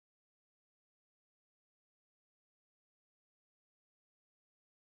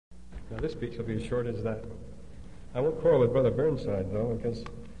Now this speech will be as short as that. I won't quarrel with Brother Burnside, though, because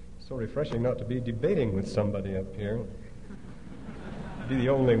it's so refreshing not to be debating with somebody up here. Be the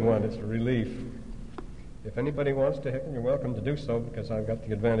only one. It's a relief. If anybody wants to heckle, you're welcome to do so, because I've got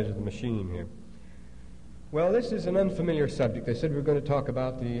the advantage of the machine here. Well, this is an unfamiliar subject. They said we were going to talk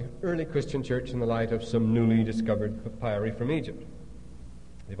about the early Christian church in the light of some newly discovered papyri from Egypt.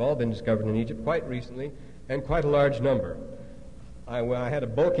 They've all been discovered in Egypt quite recently, and quite a large number. I had a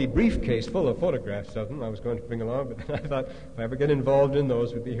bulky briefcase full of photographs of them I was going to bring along, but I thought if I ever get involved in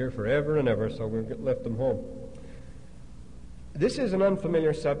those, we'd be here forever and ever, so we left them home. This is an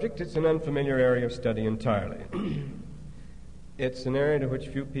unfamiliar subject. It's an unfamiliar area of study entirely. It's an area to which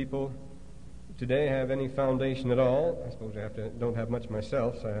few people today have any foundation at all. I suppose I don't have much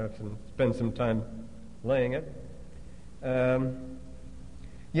myself, so I have to spend some time laying it.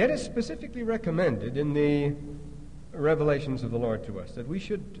 Yet it's specifically recommended in the revelations of the Lord to us that we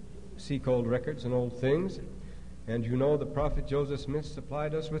should seek old records and old things. And you know the prophet Joseph Smith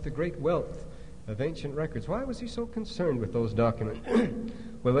supplied us with a great wealth of ancient records. Why was he so concerned with those documents?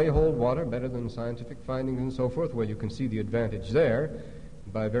 Well, they hold water better than scientific findings and so forth. Well, you can see the advantage there.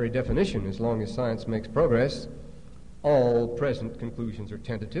 By very definition, as long as science makes progress, all present conclusions are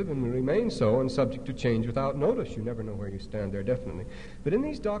tentative and will remain so and subject to change without notice. You never know where you stand there, definitely. But in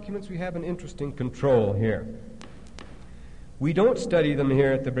these documents, we have an interesting control here. We don't study them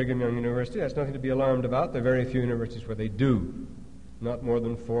here at the Brigham Young University. That's nothing to be alarmed about. There are very few universities where they do. Not more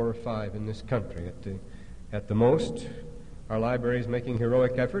than 4 or 5 in this country at the most. Our library is making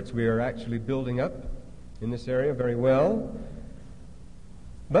heroic efforts. We are actually building up in this area very well.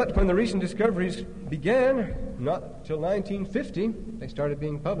 But when the recent discoveries began, not till 1950, they started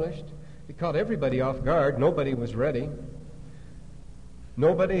being published. It caught everybody off guard. Nobody was ready.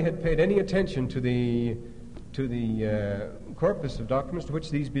 Nobody had paid any attention to the corpus of documents to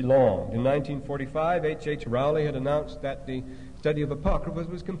which these belonged. In 1945, H.H. Rowley had announced that the study of Apocrypha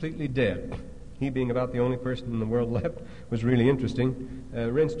was completely dead. He, being about the only person in the world left, was really interested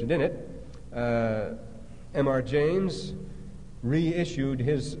in it. M.R. James reissued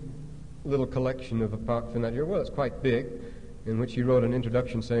his little collection of Apocrypha in that year. Well, it's quite big, in which he wrote an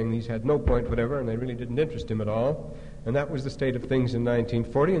introduction saying these had no point whatever, and they really didn't interest him at all. And that was the state of things in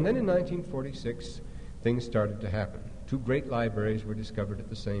 1940. And then in 1946, things started to happen. 2 great libraries were discovered at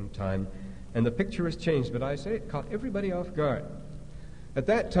the same time, and the picture has changed, but I say it caught everybody off guard. At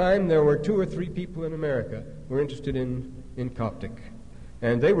that time, there were 2 or 3 people in America who were interested in Coptic,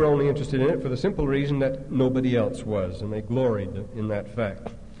 and they were only interested in it for the simple reason that nobody else was, and they gloried in that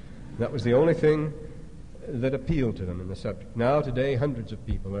fact. That was the only thing that appealed to them in the subject. Now, today, hundreds of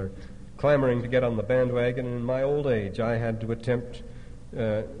people are clamoring to get on the bandwagon, and in my old age, I had to attempt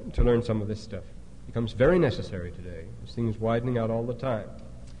to learn some of this stuff. It becomes very necessary today. This thing is widening out all the time.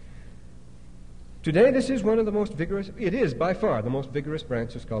 Today, this is one of the most vigorous, it is by far the most vigorous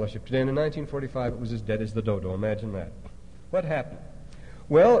branch of scholarship today. And in 1945, it was as dead as the dodo. Imagine that. What happened?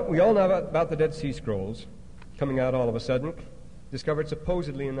 Well, we all know about the Dead Sea Scrolls coming out all of a sudden, discovered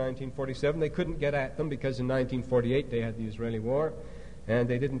supposedly in 1947. They couldn't get at them because in 1948 they had the Israeli war, and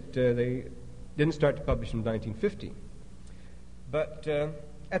they didn't start to publish in 1950. But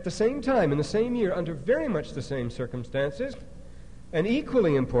at the same time, in the same year, under very much the same circumstances, an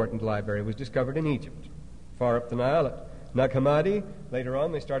equally important library was discovered in Egypt, far up the Nile at Nag Hammadi. Later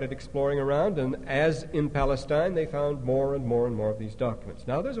on, they started exploring around, and as in Palestine, they found more and more and more of these documents.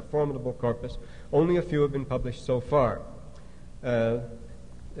 Now, there's a formidable corpus. Only a few have been published so far.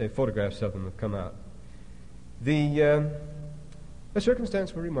 Photographs of them have come out. The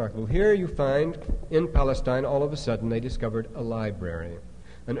circumstances were remarkable. Here you find, in Palestine, all of a sudden, they discovered a library.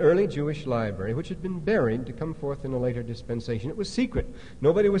 An early Jewish library, which had been buried to come forth in a later dispensation. It was secret.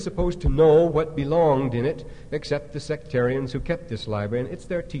 Nobody was supposed to know what belonged in it except the sectarians who kept this library, and it's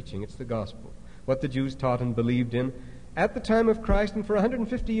their teaching, it's the gospel, what the Jews taught and believed in at the time of Christ and for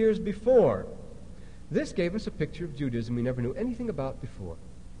 150 years before. This gave us a picture of Judaism we never knew anything about before.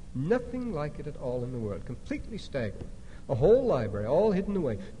 Nothing like it at all in the world. Completely staggering. A whole library, all hidden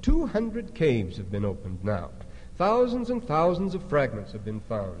away. 200 caves have been opened now. Thousands and thousands of fragments have been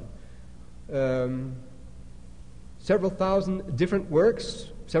found. Several thousand different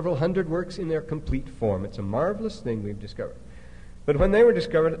works, several hundred works in their complete form. It's a marvelous thing we've discovered. But when they were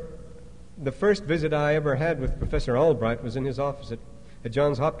discovered, the first visit I ever had with Professor Albright was in his office at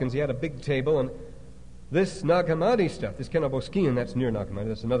Johns Hopkins. He had a big table, and this Nag Hammadi stuff, this Kenaboscian, that's near Nag Hammadi,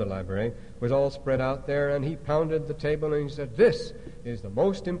 that's another library, was all spread out there, and he pounded the table and he said, "This is the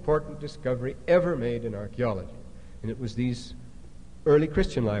most important discovery ever made in archaeology." And it was these early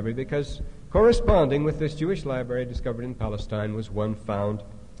Christian library, because corresponding with this Jewish library discovered in Palestine was one found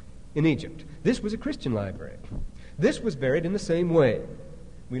in Egypt. This was a Christian library. This was buried in the same way.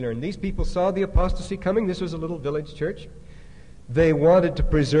 We learn these people saw the apostasy coming. This was a little village church. They wanted to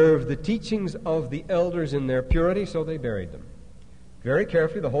preserve the teachings of the elders in their purity, so they buried them. Very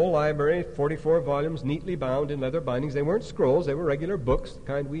carefully, the whole library, 44 volumes, neatly bound in leather bindings. They weren't scrolls, they were regular books, the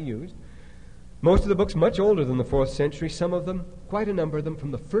kind we used. Most of the books much older than the 4th century, some of them, quite a number of them,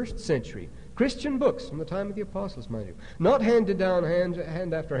 from the 1st century. Christian books from the time of the apostles, mind you. Not handed down hand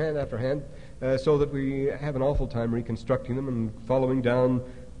after hand after hand, so that we have an awful time reconstructing them and following down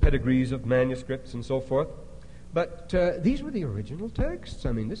pedigrees of manuscripts and so forth. But these were the original texts.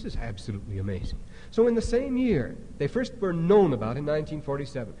 I mean, this is absolutely amazing. So in the same year, they first were known about in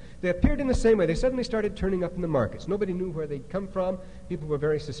 1947. They appeared in the same way. They suddenly started turning up in the markets. Nobody knew where they'd come from. People were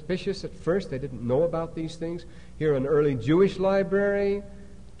very suspicious at first. They didn't know about these things. Here, an early Jewish library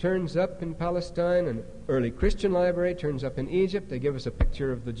turns up in Palestine. An early Christian library turns up in Egypt. They give us a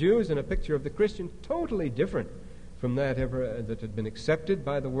picture of the Jews and a picture of the Christians, totally different from that that had been accepted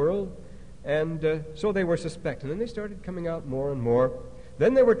by the world. And so they were suspect. And then they started coming out more and more.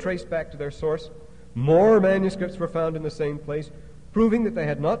 Then they were traced back to their source. More manuscripts were found in the same place, proving that they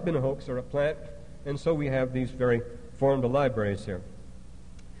had not been a hoax or a plant. And so we have these very formed libraries here.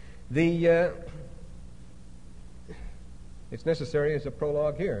 It's necessary as a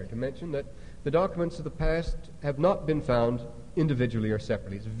prologue here to mention that the documents of the past have not been found individually or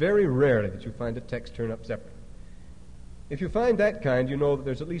separately. It's very rarely that you find a text turn up separately. If you find that kind, you know that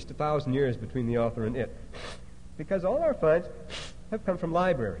there's at least 1,000 years between the author and it, because all our finds have come from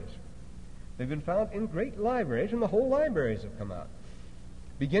libraries. They've been found in great libraries, and the whole libraries have come out.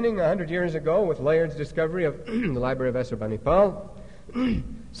 Beginning 100 years ago with Layard's discovery of the Library of Assurbanipal,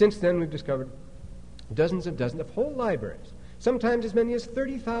 since then we've discovered dozens and dozens of whole libraries, sometimes as many as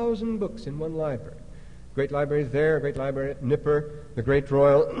 30,000 books in one library. Great libraries there, a great library at Nippur, the great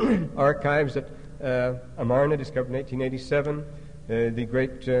Royal Archives at Amarna, discovered in 1887, the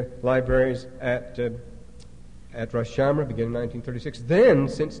great libraries at Ras Shamra, beginning in 1936. Then,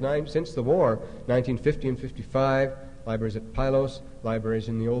 since the war, 1950 and 55, libraries at Pylos, libraries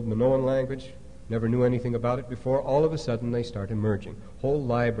in the old Minoan language, never knew anything about it before. All of a sudden, they start emerging. Whole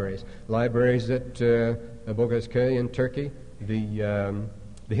libraries. Libraries at Bogazköy in Turkey, the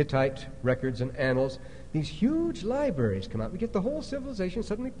Hittite records and annals. These huge libraries come out. We get the whole civilization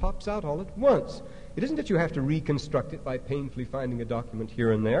suddenly pops out all at once. It isn't that you have to reconstruct it by painfully finding a document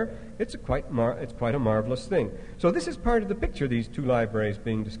here and there. It's quite a marvelous thing. So this is part of the picture, these two libraries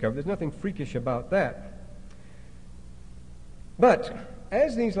being discovered. There's nothing freakish about that. But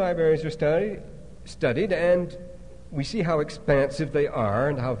as these libraries are studied and we see how expansive they are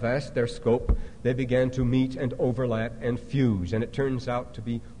and how vast their scope, they began to meet and overlap and fuse, and it turns out to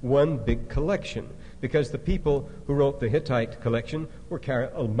be one big collection, because the people who wrote the Hittite collection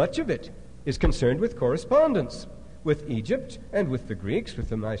much of it is concerned with correspondence with Egypt and with the Greeks, with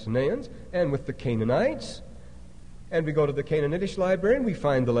the Mycenaeans, and with the Canaanites. And we go to the Canaanitish library and we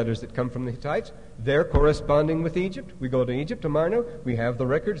find the letters that come from the Hittites. They're corresponding with Egypt. We go to Egypt, to Amarna. We have the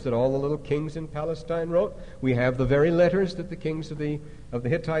records that all the little kings in Palestine wrote. We have the very letters that the kings of the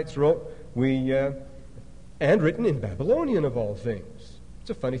Hittites wrote. And written in Babylonian, of all things. It's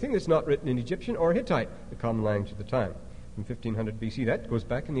a funny thing. It's not written in Egyptian or Hittite, the common language of the time. From 1500 BC, that goes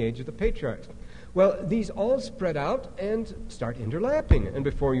back in the age of the patriarchs. Well, these all spread out and start interlapping. And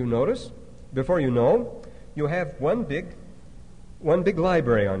before you know, you have one big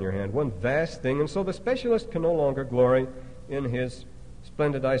library on your hand, one vast thing, and so the specialist can no longer glory in his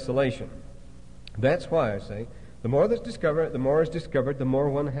splendid isolation. That's why I say, the more is discovered, the more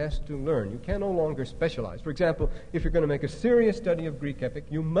one has to learn. You can no longer specialize. For example, if you're going to make a serious study of Greek epic,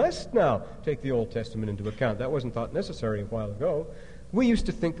 you must now take the Old Testament into account. That wasn't thought necessary a while ago. We used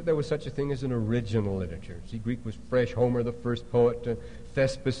to think that there was such a thing as an original literature. See, Greek was fresh, Homer the first poet,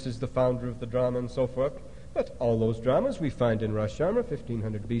 Thespis is the founder of the drama, and so forth. But all those dramas we find in Ras Shamra,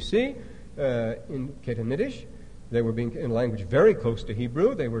 1500 BC, in Canaanitish. They were being in a language very close to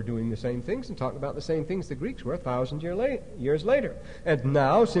Hebrew. They were doing the same things and talking about the same things the Greeks were 1,000 years later. And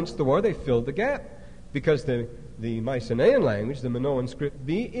now, since the war, they filled the gap, because the Mycenaean language, the Minoan script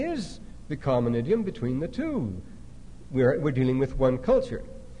B, is the common idiom between the two. We're dealing with one culture.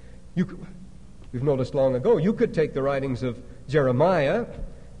 We've noticed long ago, you could take the writings of Jeremiah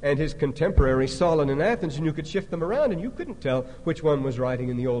and his contemporary Solon in Athens, and you could shift them around, and you couldn't tell which one was writing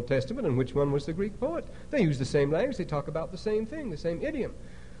in the Old Testament and which one was the Greek poet. They use the same language, they talk about the same thing, the same idiom.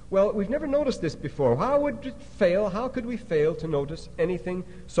 Well, we've never noticed this before. How could we fail to notice anything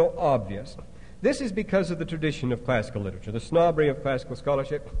so obvious? This is because of the tradition of classical literature, the snobbery of classical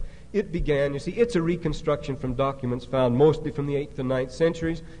scholarship. It began, you see, it's a reconstruction from documents found mostly from the 8th and 9th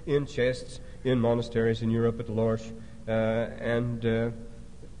centuries in chests, in monasteries in Europe at Lorsch and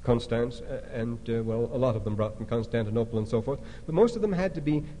Constance, well, a lot of them brought from Constantinople and so forth, but most of them had to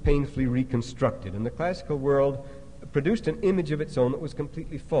be painfully reconstructed, and the classical world produced an image of its own that was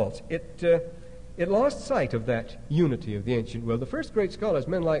completely false. It lost sight of that unity of the ancient world. The first great scholars,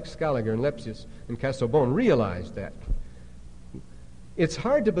 men like Scaliger and Lepsius and Casaubon, realized that. It's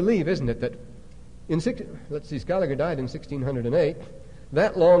hard to believe, isn't it, that Scaliger died in 1608.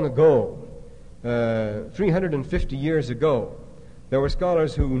 That long ago, 350 years ago, there were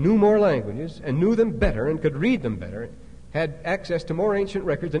scholars who knew more languages and knew them better and could read them better, had access to more ancient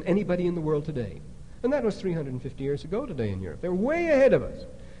records than anybody in the world today. And that was 350 years ago today in Europe. They were way ahead of us.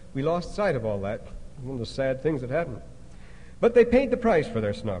 We lost sight of all that. One of the sad things that happened. But they paid the price for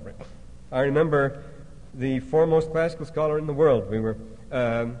their snobbery. I remember the foremost classical scholar in the world. We were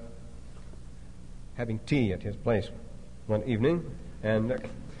having tea at his place one evening, and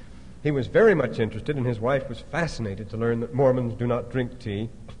he was very much interested, and his wife was fascinated to learn that Mormons do not drink tea.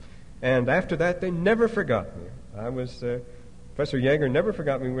 And after that, they never forgot me. Professor Yeager never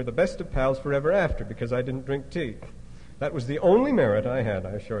forgot me. We were the best of pals forever after because I didn't drink tea. That was the only merit I had,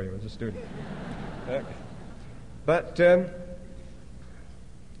 I assure you, as a student.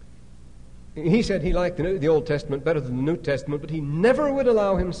 He said he liked the Old Testament better than the New Testament, but he never would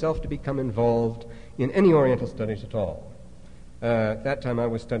allow himself to become involved in any Oriental studies at all. At that time I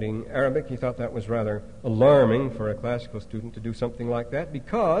was studying Arabic. He thought that was rather alarming for a classical student to do something like that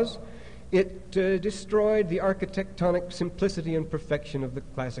because it destroyed the architectonic simplicity and perfection of the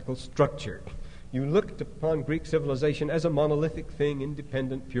classical structure. You looked upon Greek civilization as a monolithic thing,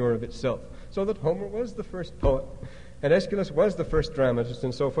 independent, pure of itself. So that Homer was the first poet, and Aeschylus was the first dramatist,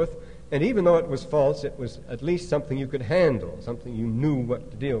 and so forth. And even though it was false, it was at least something you could handle, something you knew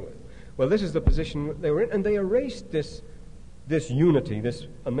what to deal with. Well, this is the position they were in, and they erased this unity, this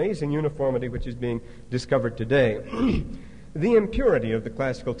amazing uniformity which is being discovered today. The impurity of the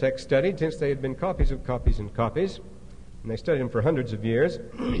classical text studied, since they had been copies of copies and copies, and they studied them for hundreds of years,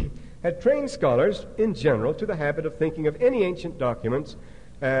 had trained scholars, in general, to the habit of thinking of any ancient documents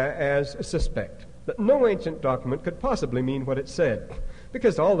as suspect, that no ancient document could possibly mean what it said,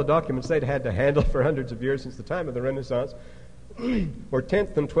 because all the documents they'd had to handle for hundreds of years since the time of the Renaissance were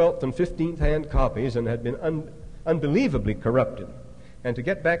 10th and 12th and 15th hand copies and had been unbelievably corrupted. And to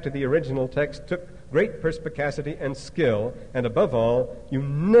get back to the original text took great perspicacity and skill, and above all, you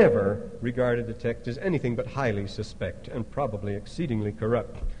never regarded the text as anything but highly suspect and probably exceedingly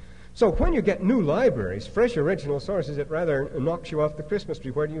corrupt. So when you get new libraries, fresh original sources, it rather knocks you off the Christmas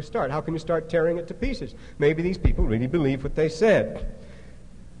tree. Where do you start? How can you start tearing it to pieces? Maybe these people really believe what they said.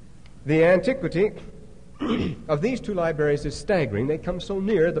 The antiquity of these two libraries is staggering. They come so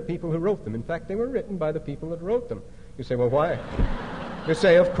near the people who wrote them. In fact, they were written by the people that wrote them. You say, well, why? You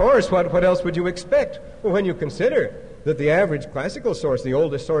say, of course, what else would you expect? Well, when you consider that the average classical source, the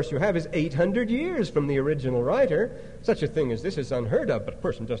oldest source you have, is 800 years from the original writer, such a thing as this is unheard of, but a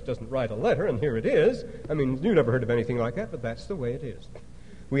person just doesn't write a letter, and here it is. I mean, you never heard of anything like that, but that's the way it is.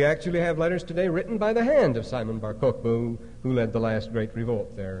 We actually have letters today written by the hand of Simon Bar Kokhba, who led the last great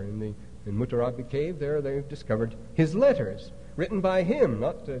revolt there in Muttarabi cave. There they've discovered his letters, written by him,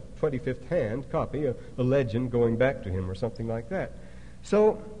 not a 25th hand copy, a legend going back to him or something like that.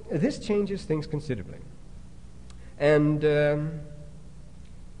 So this changes things considerably. And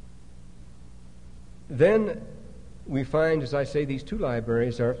then we find, as I say, these two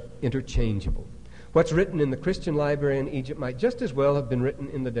libraries are interchangeable. What's written in the Christian library in Egypt might just as well have been written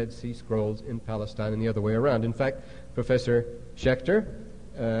in the Dead Sea Scrolls in Palestine and the other way around. In fact, Professor Schechter,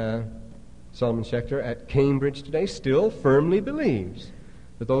 Solomon Schechter at Cambridge today, still firmly believes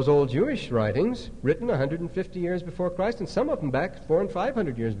that those old Jewish writings, written 150 years before Christ, and some of them back 400 and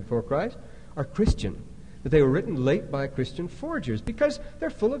 500 years before Christ, are Christian. That they were written late by Christian forgers because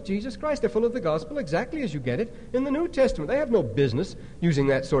they're full of Jesus Christ. They're full of the gospel exactly as you get it in the New Testament. They have no business using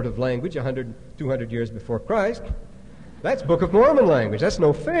that sort of language 100, 200 years before Christ. That's Book of Mormon language. That's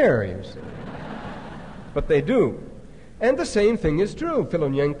no fair, you see. But they do. And the same thing is true.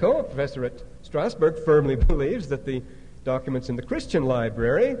 Filonenko, a professor at Strasbourg, firmly believes that the documents in the Christian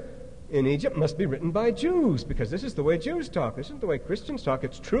library in Egypt must be written by Jews, because this is the way Jews talk. This isn't the way Christians talk.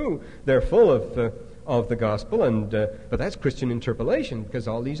 It's true. They're full of the gospel, but that's Christian interpolation, because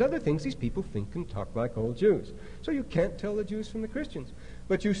all these other things these people think and talk like old Jews. So you can't tell the Jews from the Christians.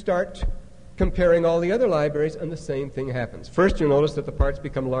 But you start comparing all the other libraries, and the same thing happens. First, you'll notice that the parts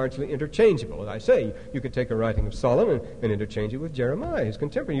become largely interchangeable. As I say, you could take a writing of Solomon and interchange it with Jeremiah, his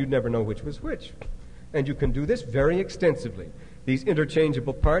contemporary. You'd never know which was which. And you can do this very extensively. these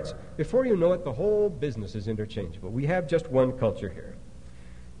interchangeable parts. Before you know it, the whole business is interchangeable. We have just one culture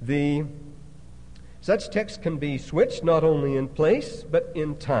here. Such texts can be switched not only in place, but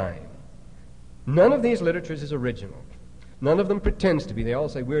in time. None of these literatures is original. None of them pretends to be. They all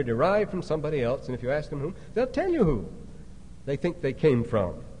say, we're derived from somebody else, and if you ask them whom, they'll tell you who they think they came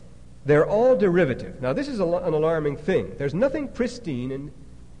from. They're all derivative. Now, this is an alarming thing. There's nothing pristine in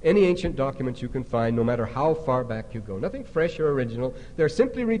any ancient documents you can find, no matter how far back you go. Nothing fresh or original. They're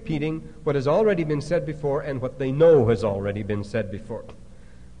simply repeating what has already been said before and what they know has already been said before.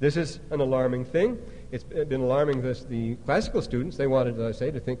 This is an alarming thing. It's been alarming the classical students. They wanted, as I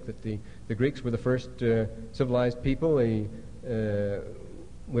say, to think that the Greeks were the first civilized people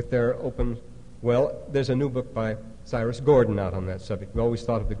with their open... Well, there's a new book by Cyrus Gordon out on that subject. We always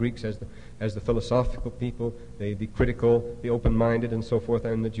thought of the Greeks as the philosophical people, the critical, the open-minded, and so forth,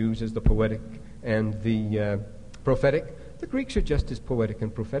 and the Jews as the poetic and the prophetic. The Greeks are just as poetic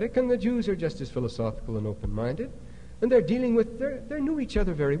and prophetic, and the Jews are just as philosophical and open-minded. And they're dealing with, they knew each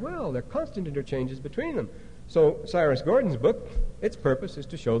other very well. There are constant interchanges between them. So Cyrus Gordon's book, its purpose is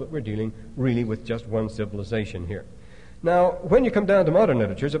to show that we're dealing really with just one civilization here. Now, when you come down to modern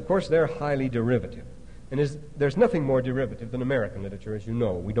literatures, of course, they're highly derivative. And there's nothing more derivative than American literature, as you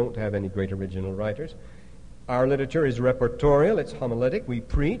know. We don't have any great original writers. Our literature is repertorial, it's homiletic, we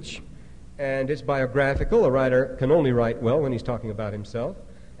preach, and it's biographical. A writer can only write well when he's talking about himself.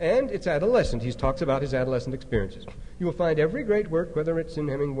 And it's adolescent. He talks about his adolescent experiences. You will find every great work, whether it's in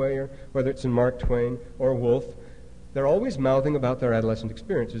Hemingway or whether it's in Mark Twain or Woolf, they're always mouthing about their adolescent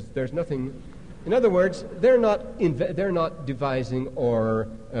experiences. There's nothing... In other words, they're not devising or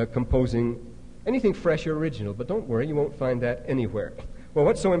composing anything fresh or original. But don't worry, you won't find that anywhere. Well,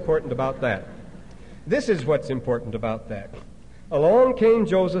 what's so important about that? This is what's important about that. Along came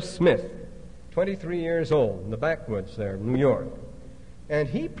Joseph Smith, 23 years old, in the backwoods there in New York. And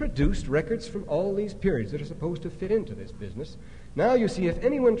he produced records from all these periods that are supposed to fit into this business. Now, you see, if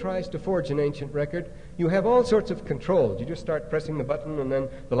anyone tries to forge an ancient record, you have all sorts of controls. You just start pressing the button, and then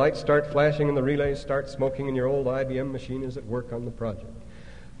the lights start flashing, and the relays start smoking, and your old IBM machine is at work on the project.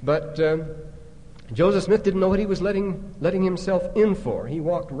 But Joseph Smith didn't know what he was letting himself in for. He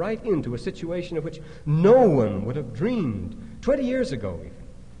walked right into a situation of which no one would have dreamed 20 years ago, even.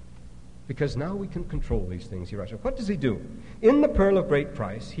 Because now we can control these things, he writes. What does he do? In The Pearl of Great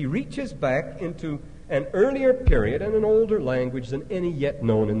Price, he reaches back into an earlier period and an older language than any yet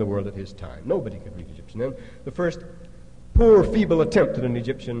known in the world at his time. Nobody could read Egyptian then. The first poor, feeble attempt at an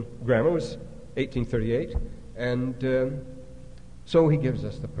Egyptian grammar was 1838, and so he gives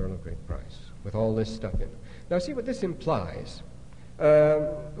us The Pearl of Great Price with all this stuff in it. Now, see what this implies.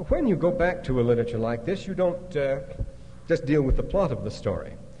 When you go back to a literature like this, you don't just deal with the plot of the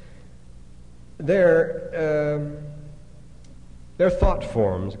story. They're thought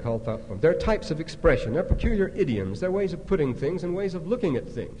forms, called thought forms. They're types of expression. They're peculiar idioms. They're ways of putting things and ways of looking at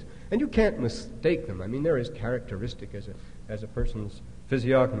things. And you can't mistake them. I mean, they're as characteristic as a person's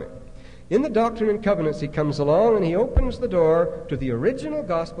physiognomy. In the Doctrine and Covenants, he comes along and he opens the door to the original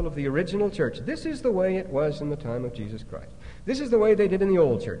gospel of the original church. This is the way it was in the time of Jesus Christ. This is the way they did in the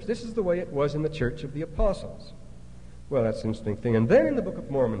old church. This is the way it was in the church of the apostles. Well, that's an interesting thing. And then in the Book of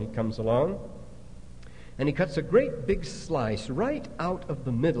Mormon, he comes along, and he cuts a great big slice right out of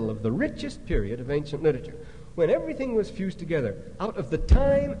the middle of the richest period of ancient literature, when everything was fused together, out of the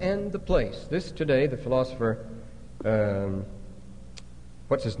time and the place. This today, the philosopher,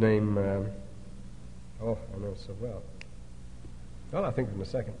 what's his name? I know so well. Well, I'll think of him in a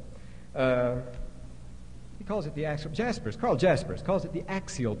second. He calls it the axial... Carl Jaspers calls it the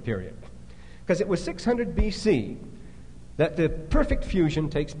axial period, because it was 600 B.C., that the perfect fusion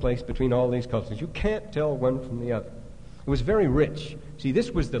takes place between all these cultures. You can't tell one from the other. It was very rich. See,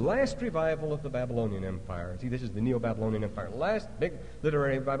 this was the last revival of the Babylonian Empire. See, this is the Neo-Babylonian Empire, last big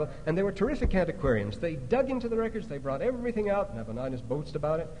literary revival, and they were terrific antiquarians. They dug into the records, they brought everything out, Nabonidus boasts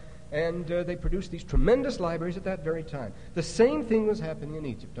about it, and they produced these tremendous libraries at that very time. The same thing was happening in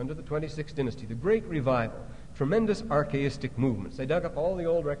Egypt under the 26th dynasty, the great revival. Tremendous archaistic movements. They dug up all the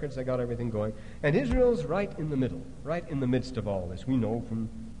old records, they got everything going. And Israel's right in the middle, right in the midst of all this. We know from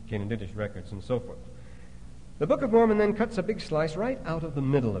Canaanitish records and so forth. The Book of Mormon then cuts a big slice right out of the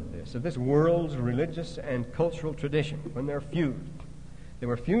middle of this world's religious and cultural tradition, when they're fused. They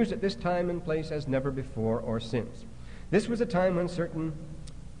were fused at this time and place as never before or since. This was a time when certain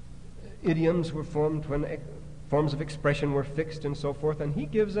idioms were formed, when forms of expression were fixed and so forth, and he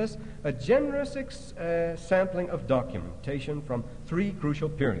gives us a generous sampling of documentation from three crucial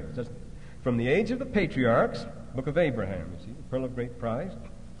periods. That's from the age of the patriarchs, Book of Abraham, you see, the Pearl of Great Price.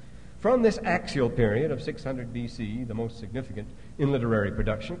 From this axial period of 600 B.C., the most significant in literary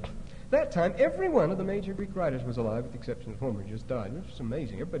production. That time, every one of the major Greek writers was alive, with the exception of Homer, who just died. It was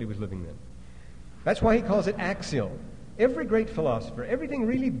amazing. Everybody was living then. That's why he calls it axial. Every great philosopher, everything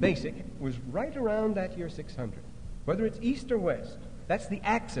really basic, was right around that year 600. Whether it's east or west, that's the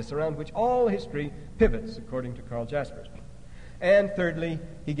axis around which all history pivots, according to Karl Jaspers. And thirdly,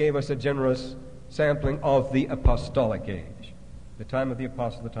 he gave us a generous sampling of the apostolic age, the time of the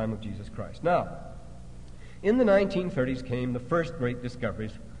apostle, the time of Jesus Christ. Now, in the 1930s came the first great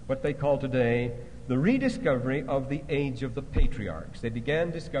discoveries, what they call today the rediscovery of the age of the patriarchs. They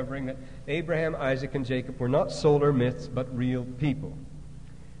began discovering that Abraham, Isaac, and Jacob were not solar myths, but real people.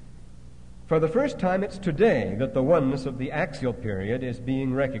 For the first time, it's today that the oneness of the axial period is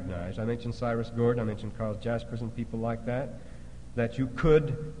being recognized. I mentioned Cyrus Gordon, I mentioned Karl Jaspers and people like that you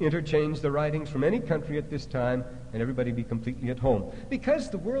could interchange the writings from any country at this time and everybody be completely at home. Because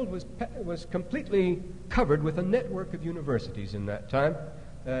the world was completely covered with a network of universities in that time.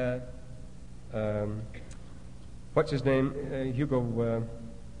 What's his name? Hugo,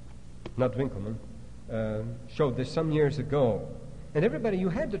 not Winkelmann, showed this some years ago. And everybody, you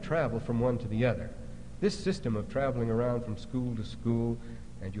had to travel from one to the other. This system of traveling around from school to school,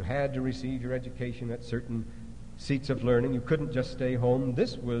 and you had to receive your education at certain seats of learning. You couldn't just stay home.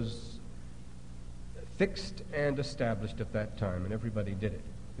 This was fixed and established at that time, and everybody did it.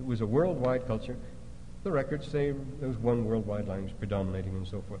 It was a worldwide culture. The records say there was one worldwide language predominating and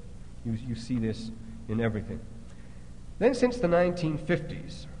so forth. You see this in everything. Then since the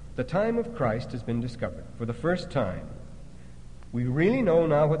 1950s, the time of Christ has been discovered for the first time. We really know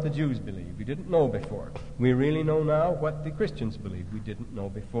now what the Jews believed. We didn't know before. We really know now what the Christians believed. We didn't know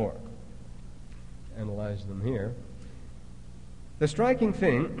before. Analyze them here. The striking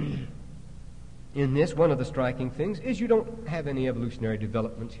thing in this, one of the striking things, is you don't have any evolutionary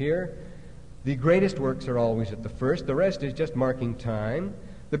development here. The greatest works are always at the first. The rest is just marking time.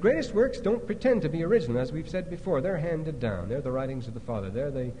 The greatest works don't pretend to be original, as we've said before. They're handed down. They're the writings of the Father.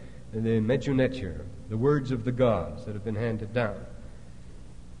 They're the Mejunetur, the words of the gods that have been handed down.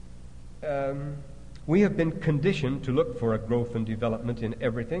 We have been conditioned to look for a growth and development in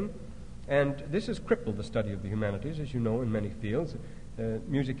everything, and this has crippled the study of the humanities, as you know, in many fields.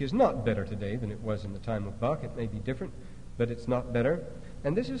 Music is not better today than it was in the time of Bach. It may be different, but it's not better.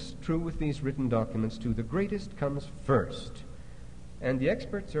 And this is true with these written documents, too. The greatest comes first. And the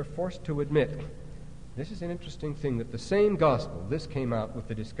experts are forced to admit, this is an interesting thing, that the same gospel, this came out with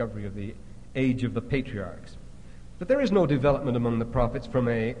the discovery of the age of the patriarchs. But there is no development among the prophets from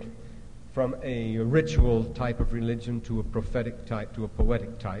a ritual type of religion to a prophetic type, to a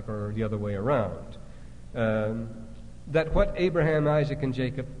poetic type, or the other way around. That what Abraham, Isaac, and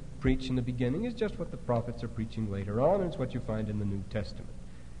Jacob preach in the beginning is just what the prophets are preaching later on, and it's what you find in the New Testament.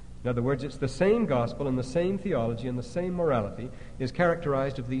 In other words, it's the same gospel and the same theology and the same morality is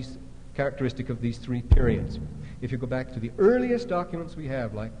characteristic of these three periods. If you go back to the earliest documents we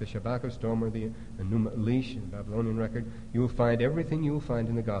have, like the Shabbat Stone or the Enuma Elish in the Babylonian record, you will find everything you will find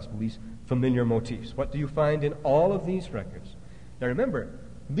in the gospel, these familiar motifs. What do you find in all of these records? Now remember,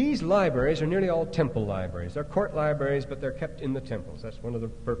 these libraries are nearly all temple libraries. They're court libraries, but they're kept in the temples. That's one of the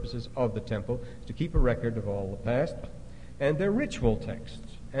purposes of the temple, is to keep a record of all the past. And they're ritual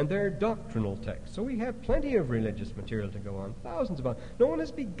texts, and they're doctrinal texts. So we have plenty of religious material to go on, thousands of hours. No one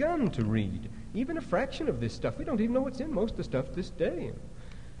has begun to read even a fraction of this stuff. We don't even know what's in most of the stuff this day.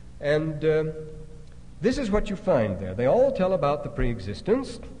 And this is what you find there. They all tell about the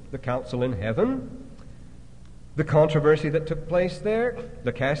pre-existence, the council in heaven, the controversy that took place there,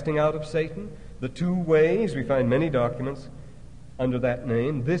 the casting out of Satan, the 2 ways. We find many documents under that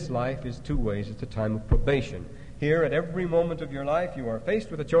name. This life is 2 ways. It's a time of probation. Here, at every moment of your life, you are faced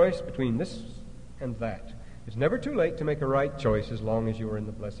with a choice between this and that. It's never too late to make a right choice as long as you are in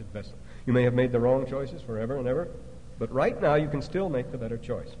the blessed vessel. You may have made the wrong choices forever and ever, but right now you can still make the better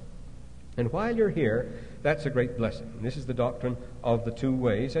choice. And while you're here, that's a great blessing. And this is the doctrine of the 2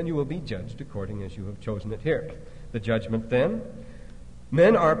 ways, and you will be judged according as you have chosen it here. The judgment then.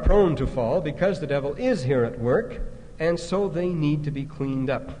 Men are prone to fall because the devil is here at work, and so they need to be cleaned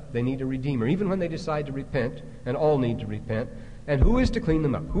up. They need a redeemer, even when they decide to repent, and all need to repent. And who is to clean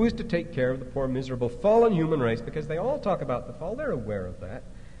them up? Who is to take care of the poor, miserable, fallen human race? Because they all talk about the fall. They're aware of that.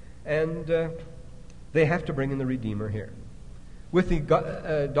 And they have to bring in the redeemer here. With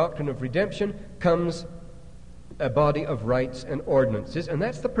the doctrine of redemption comes a body of rites and ordinances, and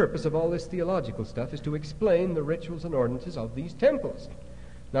that's the purpose of all this theological stuff, is to explain the rituals and ordinances of these temples.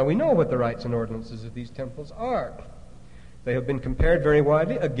 Now, we know what the rites and ordinances of these temples are. They have been compared very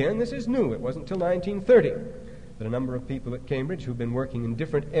widely. Again, this is new. It wasn't until 1930 that a number of people at Cambridge who've been working in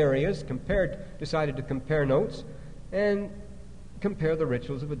different areas decided to compare notes, and compare the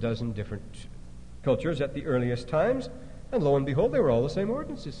rituals of a dozen different cultures at the earliest times, and lo and behold, they were all the same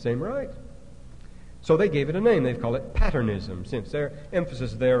ordinances, same rite. So they gave it a name. They've called it patternism, since their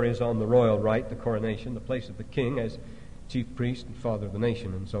emphasis there is on the royal rite, the coronation, the place of the king as chief priest and father of the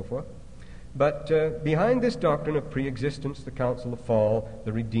nation, and so forth. But behind this doctrine of pre-existence, the council of fall,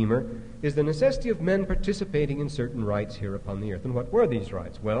 the Redeemer, is the necessity of men participating in certain rites here upon the earth. And what were these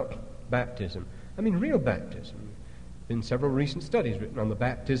rites? Well, baptism. I mean, real baptism. Been several recent studies written on the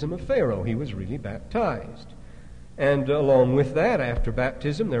baptism of Pharaoh. He was really baptized. And along with that, after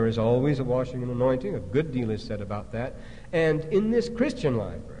baptism, there is always a washing and anointing. A good deal is said about that. And in this Christian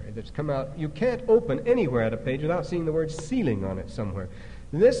library that's come out, you can't open anywhere at a page without seeing the word sealing on it somewhere.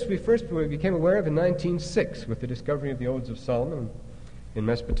 This we first became aware of in 1906 with the discovery of the Odes of Solomon in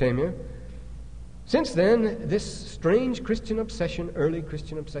Mesopotamia. Since then, this strange Christian obsession, early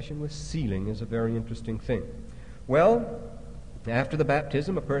Christian obsession with sealing is a very interesting thing. Well, after the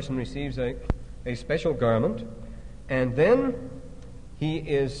baptism, a person receives a special garment, and then he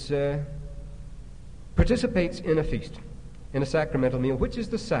participates in a feast, in a sacramental meal, which is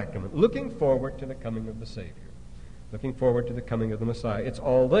the sacrament, looking forward to the coming of the Savior, looking forward to the coming of the Messiah. It's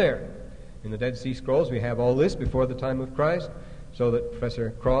all there. In the Dead Sea Scrolls, we have all this before the time of Christ, so that Professor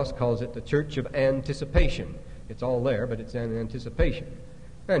Cross calls it the Church of Anticipation. It's all there, but it's an anticipation.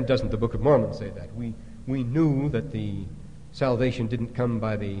 And doesn't the Book of Mormon say that? We knew that the salvation didn't come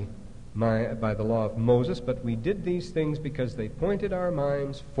by the law of Moses, but we did these things because they pointed our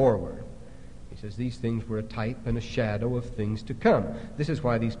minds forward. He says these things were a type and a shadow of things to come. This is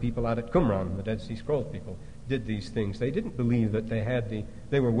why these people out at Qumran, the Dead Sea Scrolls people, did these things. They didn't believe that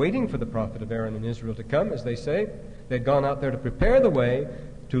they were waiting for the prophet of Aaron in Israel to come, as they say. They'd gone out there to prepare the way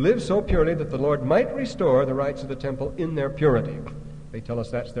to live so purely that the Lord might restore the rites of the temple in their purity. They tell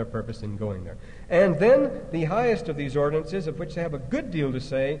us that's their purpose in going there. And then the highest of these ordinances, of which they have a good deal to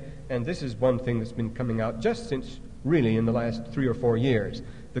say, and this is one thing that's been coming out just since really in the last 3 or 4 years,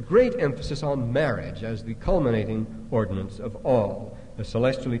 the great emphasis on marriage as the culminating ordinance of all, the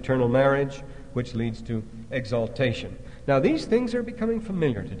celestial eternal marriage, which leads to exaltation. Now, these things are becoming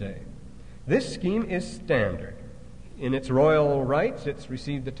familiar today. This scheme is standard. In its royal rites, it's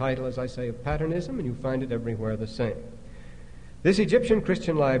received the title, as I say, of patternism, and you find it everywhere the same. This Egyptian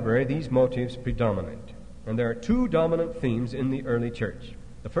Christian library, these motifs predominate, and there are 2 dominant themes in the early church.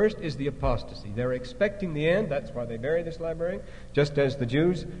 The first is the apostasy. They're expecting the end. That's why they bury this library, just as the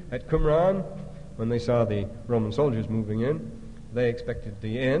Jews at Qumran, when they saw the Roman soldiers moving in, they expected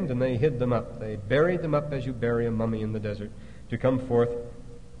the end, and they hid them up. They buried them up as you bury a mummy in the desert, to come forth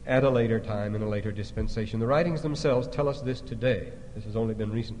at a later time in a later dispensation. The writings themselves tell us this today. This has only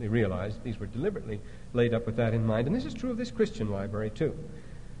been recently realized. These were deliberately laid up with that in mind. And this is true of this Christian library, too.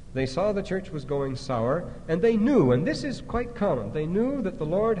 They saw the church was going sour, and they knew, and this is quite common, they knew that the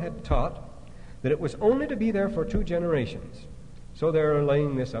Lord had taught that it was only to be there for 2 generations. So they're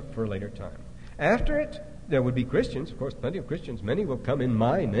laying this up for a later time. After it, there would be Christians, of course, plenty of Christians. Many will come in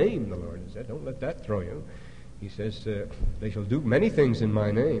my name, the Lord has said. Don't let that throw you. He says, they shall do many things in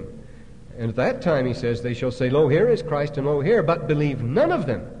my name. And at that time, he says, they shall say, lo, here is Christ, and lo, here, but believe none of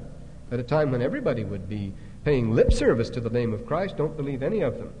them. At a time when everybody would be paying lip service to the name of Christ, don't believe any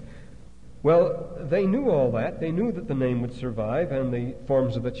of them. Well, they knew all that. They knew that the name would survive, and the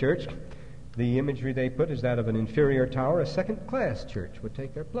forms of the church, the imagery they put is that of an inferior tower. A second-class church would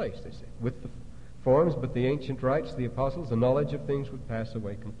take their place, they say, with the forms, but the ancient rites, the apostles, the knowledge of things would pass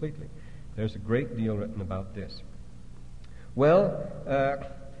away completely. There's a great deal written about this. Well,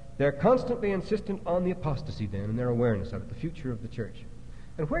 they're constantly insistent on the apostasy then, and their awareness of it, the future of the church.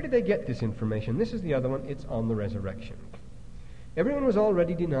 And where did they get this information? This is the other one. It's on the resurrection. Everyone was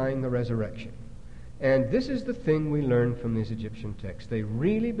already denying the resurrection. And this is the thing we learn from this Egyptian text. They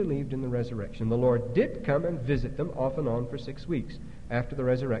really believed in the resurrection. The Lord did come and visit them off and on for 6 weeks after the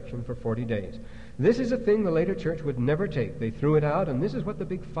resurrection for 40 days. This is a thing the later church would never take. They threw it out, and this is what the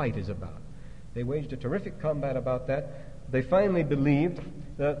big fight is about. They waged a terrific combat about that. They finally believed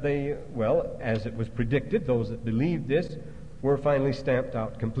that as it was predicted, those that believed this were finally stamped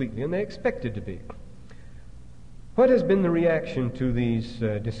out completely, and they expected to be. What has been the reaction to these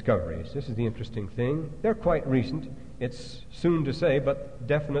discoveries? This is the interesting thing. They're quite recent. It's soon to say, but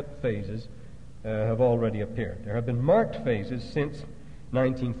definite phases have already appeared. There have been marked phases since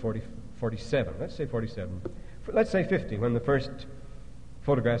 1947. Let's say 47. Let's say 50, when the first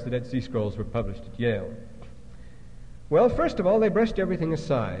photographs of the Dead Sea Scrolls were published at Yale. Well, first of all, they brushed everything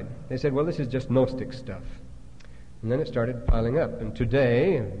aside. They said, well, this is just Gnostic stuff. And then it started piling up. And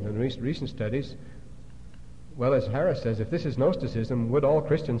today, in recent studies, well, as Harris says, if this is Gnosticism, would all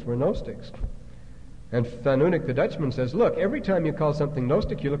Christians were Gnostics? And Van Uyck, the Dutchman, says, look, every time you call something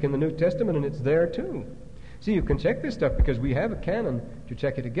Gnostic, you look in the New Testament and it's there too. See, you can check this stuff because we have a canon to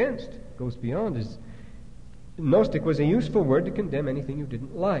check it against. It goes beyond. Gnostic was a useful word to condemn anything you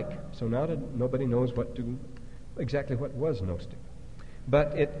didn't like. So now nobody knows exactly what was Gnostic.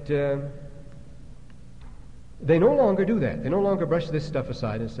 But they no longer do that. They no longer brush this stuff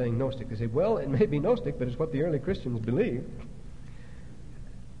aside as saying Gnostic. They say, well, it may be Gnostic, but it's what the early Christians believed.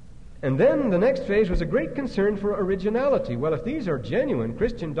 And then the next phase was a great concern for originality. Well, if these are genuine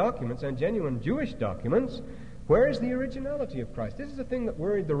Christian documents and genuine Jewish documents, where is the originality of Christ? This is the thing that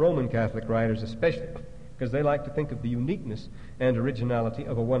worried the Roman Catholic writers especially, because they like to think of the uniqueness and originality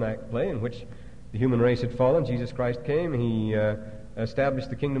of a one-act play in which the human race had fallen. Jesus Christ came. He established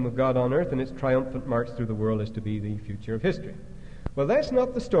the kingdom of God on earth, and its triumphant march through the world is to be the future of history. Well, that's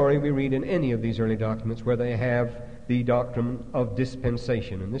not the story we read in any of these early documents where they have the doctrine of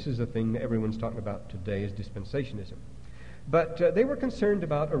dispensation. And this is the thing that everyone's talking about today is dispensationism. But they were concerned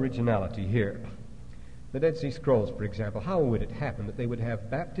about originality here. The Dead Sea Scrolls, for example, how would it happen? That they would have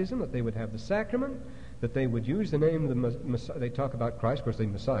baptism, that they would have the sacrament, that they would use the name of the Messiah. They talk about Christ, of course, the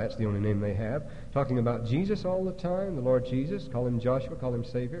Messiah, it's the only name they have. Talking about Jesus all the time, the Lord Jesus, call him Joshua, call him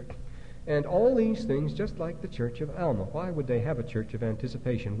Savior. And all these things, just like the Church of Alma. Why would they have a church of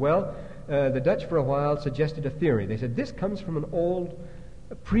anticipation? Well, the Dutch for a while suggested a theory. They said this comes from an old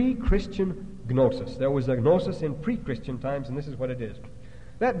pre-Christian gnosis. There was a gnosis in pre-Christian times, and this is what it is.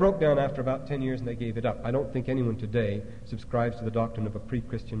 That broke down after about 10 years, and they gave it up. I don't think anyone today subscribes to the doctrine of a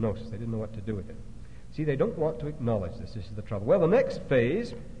pre-Christian gnosis. They didn't know what to do with it. See, they don't want to acknowledge this. This is the trouble. Well, the next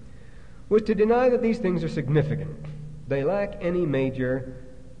phase was to deny that these things are significant. They lack the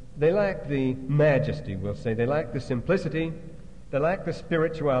majesty, we'll say. They lack the simplicity. They lack the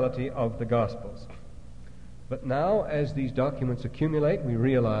spirituality of the Gospels. But now, as these documents accumulate, we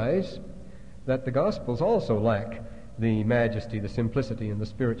realize that the Gospels also lack the majesty, the simplicity, and the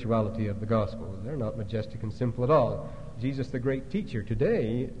spirituality of the Gospels. They're not majestic and simple at all. Jesus, the great teacher,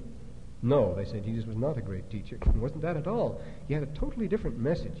 today, no, they say Jesus was not a great teacher. He wasn't that at all. He had a totally different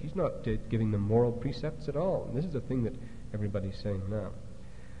message. He's not giving them moral precepts at all. And this is the thing that everybody's saying now.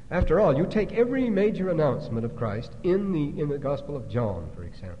 After all, you take every major announcement of Christ in the Gospel of John, for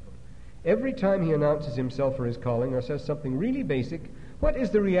example. Every time he announces himself or his calling or says something really basic, what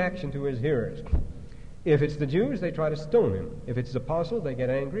is the reaction to his hearers? If it's the Jews, they try to stone him. If it's his apostles, they get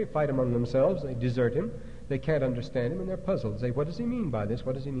angry, fight among themselves, they desert him. They can't understand him, and they're puzzled. They say, what does he mean by this?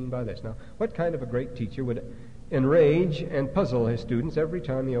 What does he mean by this? Now, what kind of a great teacher would enrage and puzzle his students every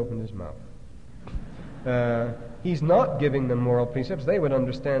time he opened his mouth? He's not giving them moral precepts. They would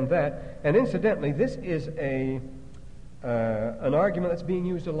understand that. And incidentally, this is an argument that's being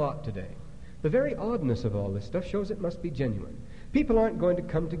used a lot today. The very oddness of all this stuff shows it must be genuine. People aren't going to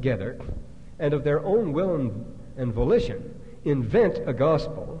come together and of their own will and volition invent a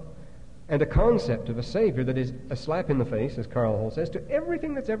gospel and a concept of a Savior that is a slap in the face, as Carl Hull says, to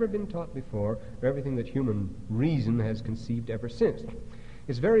everything that's ever been taught before, or everything that human reason has conceived ever since.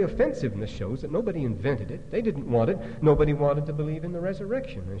 It's very offensive, and this shows that nobody invented it. They didn't want it. Nobody wanted to believe in the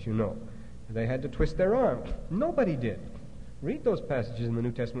resurrection, as you know. They had to twist their arm. Nobody did. Read those passages in the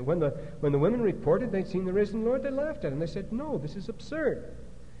New Testament. When the women reported they'd seen the risen Lord, they laughed at him. They said, no, this is absurd.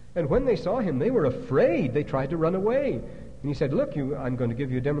 And when they saw him, they were afraid. They tried to run away. And he said, look, I'm going to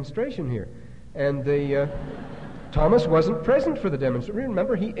give you a demonstration here. And Thomas wasn't present for the demonstration.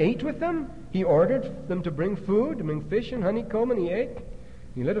 Remember, he ate with them. He ordered them to bring food, to bring fish and honeycomb, and he ate.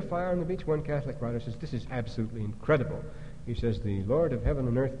 He lit a fire on the beach. One Catholic writer says, this is absolutely incredible. He says, the Lord of heaven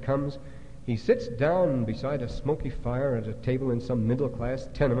and earth comes. He sits down beside a smoky fire at a table in some middle-class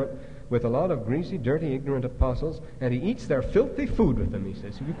tenement with a lot of greasy, dirty, ignorant apostles, and he eats their filthy food with them, he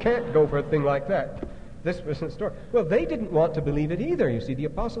says. You can't go for a thing like that. This was the story. Well, they didn't want to believe it either. You see, the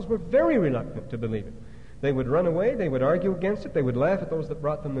apostles were very reluctant to believe it. They would run away. They would argue against it. They would laugh at those that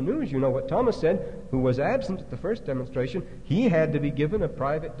brought them the news. You know what Thomas said, who was absent at the first demonstration. He had to be given a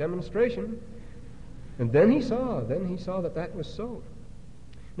private demonstration. And then he saw that was so.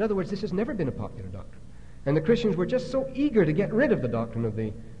 In other words, this has never been a popular doctrine. And the Christians were just so eager to get rid of the doctrine of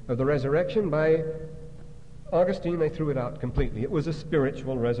the resurrection. By Augustine, they threw it out completely. It was a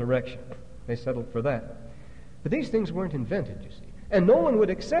spiritual resurrection. They settled for that. But these things weren't invented, you see. And no one would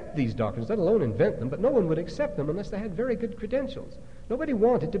accept these doctrines, let alone invent them, but no one would accept them unless they had very good credentials. Nobody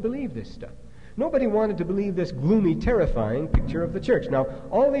wanted to believe this stuff. Nobody wanted to believe this gloomy, terrifying picture of the church. Now,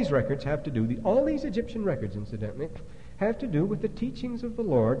 all these records have to do, all these Egyptian records, incidentally, have to do with the teachings of the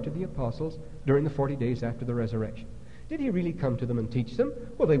Lord to the apostles during the 40 days after the resurrection. Did he really come to them and teach them?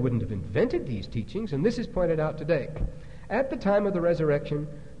 Well, they wouldn't have invented these teachings, and this is pointed out today. At the time of the resurrection,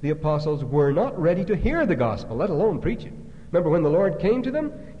 the apostles were not ready to hear the gospel, let alone preach it. Remember, when the Lord came to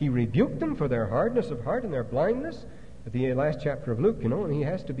them, he rebuked them for their hardness of heart and their blindness. At the last chapter of Luke, and he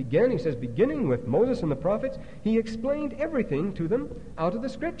has to begin. He says, beginning with Moses and the prophets, he explained everything to them out of the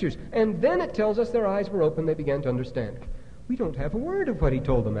Scriptures. And then it tells us their eyes were open, they began to understand. We don't have a word of what he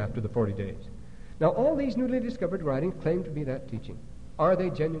told them after the 40 days. Now, all these newly discovered writings claim to be that teaching. Are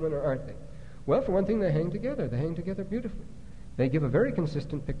they genuine or aren't they? Well, for one thing, they hang together. They hang together beautifully. They give a very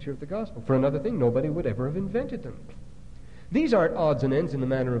consistent picture of the gospel. For another thing, nobody would ever have invented them. These aren't odds and ends in the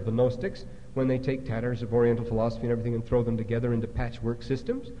manner of the Gnostics, when they take tatters of Oriental philosophy and everything and throw them together into patchwork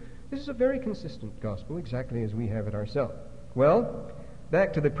systems. This is a very consistent gospel, exactly as we have it ourselves. Well,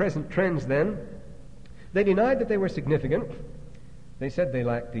 back to the present trends then. They denied that they were significant. They said they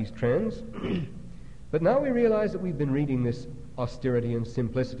lacked these trends. But now we realize that we've been reading this austerity and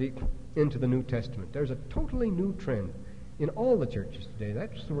simplicity into the New Testament. There's a totally new trend in all the churches today.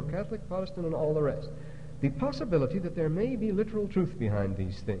 That's for Catholic, Protestant, and all the rest. The possibility that there may be literal truth behind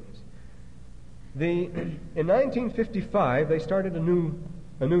these things. In 1955, they started a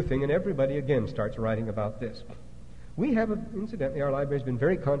new thing, and everybody again starts writing about this. We have, incidentally, our library has been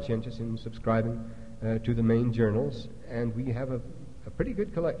very conscientious in subscribing to the main journals, and we have a pretty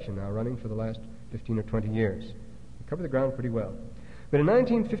good collection now running for the last 15 or 20 years. We cover the ground pretty well. But in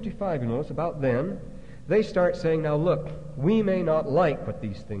 1955, you notice, about then, they start saying, now look, we may not like what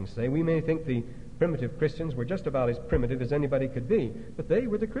these things say. We may think the primitive Christians were just about as primitive as anybody could be, but they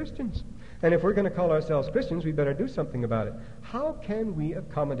were the Christians. And if we're going to call ourselves Christians, we better do something about it. How can we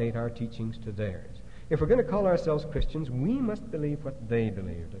accommodate our teachings to theirs? If we're going to call ourselves Christians, we must believe what they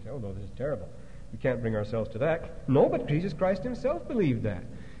believed. They say, oh, no, this is terrible. We can't bring ourselves to that. No, but Jesus Christ himself believed that.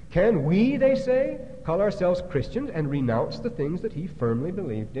 Can we, they say, call ourselves Christians and renounce the things that he firmly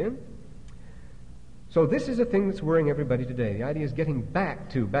believed in? So this is a thing that's worrying everybody today. The idea is getting back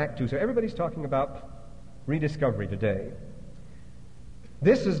to. So everybody's talking about rediscovery today.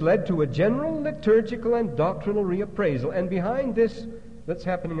 This has led to a general liturgical and doctrinal reappraisal. And behind this that's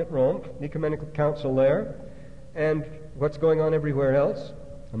happening at Rome, the Ecumenical Council there, and what's going on everywhere else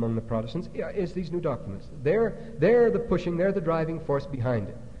among the Protestants, is these new documents. They're the pushing, they're the driving force behind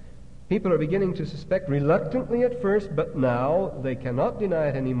it. People are beginning to suspect, reluctantly at first, but now they cannot deny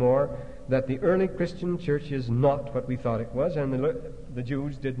it anymore, that the early Christian church is not what we thought it was, and the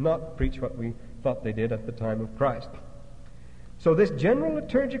Jews did not preach what we thought they did at the time of Christ. So this general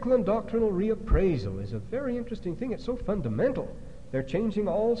liturgical and doctrinal reappraisal is a very interesting thing. It's so fundamental. They're changing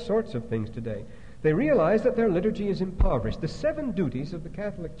all sorts of things today. They realize that their liturgy is impoverished. The 7 duties of the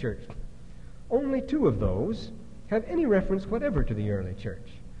Catholic Church, only 2 of those have any reference whatever to the early church.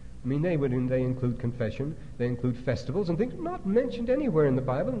 I mean, they include confession, they include festivals and things not mentioned anywhere in the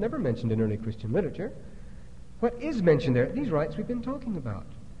Bible, never mentioned in early Christian literature. What is mentioned there? These rites we've been talking about.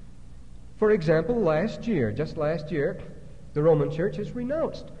 For example, just last year, the Roman Church has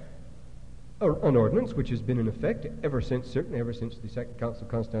renounced an ordinance which has been in effect certainly ever since the Second Council of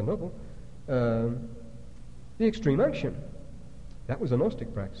Constantinople, the extreme unction. That was a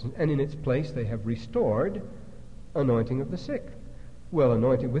Gnostic practice. And in its place, they have restored anointing of the sick. Well,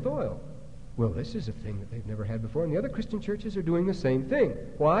 anointed with oil. Well, this is a thing that they've never had before, and the other Christian churches are doing the same thing.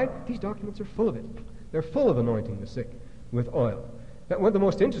 Why? These documents are full of it. They're full of anointing the sick with oil. Now, one of the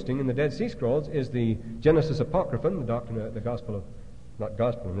most interesting in the Dead Sea Scrolls is the Genesis Apocryphon, the doctrine of the gospel of, not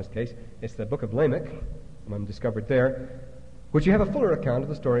gospel in this case, it's the book of Lamech, one discovered there, which you have a fuller account of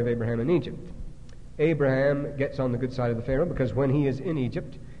the story of Abraham in Egypt. Abraham gets on the good side of the Pharaoh because when he is in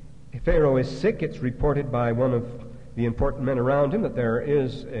Egypt, Pharaoh is sick. It's reported by one of the important men around him that there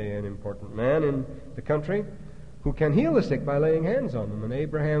is an important man in the country who can heal the sick by laying hands on them. And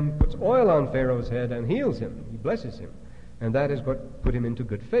Abraham puts oil on Pharaoh's head and heals him. He blesses him. And that is what put him into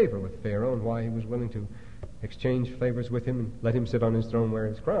good favor with Pharaoh and why he was willing to exchange favors with him and let him sit on his throne, wear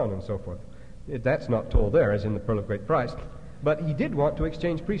his crown, and so forth. That's not told there, as in the Pearl of Great Price. But he did want to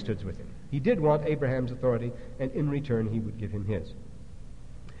exchange priesthoods with him. He did want Abraham's authority, and in return he would give him his.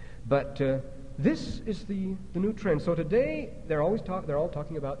 But this is the new trend. So today they're all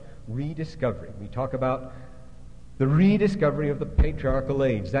talking about rediscovery. We talk about the rediscovery of the patriarchal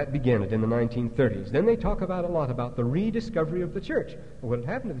age. That began it in the 1930s. Then they talk about a lot about the rediscovery of the church. Well, what had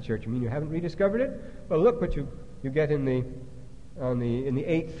happened to the church? You mean you haven't rediscovered it? Well, look what you get in the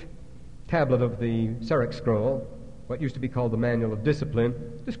 8th tablet of the Syriac scroll, what used to be called the Manual of Discipline,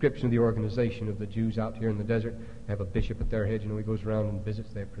 description of the organization of the Jews out here in the desert. They have a bishop at their head. He goes around and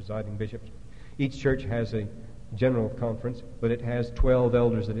visits. They have presiding bishops. Each church has a general conference, but it has 12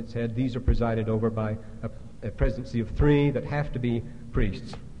 elders at its head. These are presided over by a presidency of 3 that have to be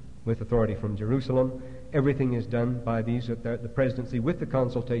priests with authority from Jerusalem. Everything is done by these at the presidency with the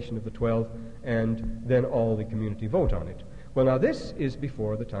consultation of the 12, and then all the community vote on it. Well, now this is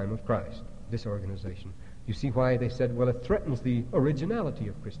before the time of Christ, this organization. You see why they said, well, it threatens the originality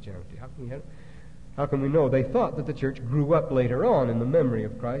of Christianity. How can we know? They thought that the church grew up later on in the memory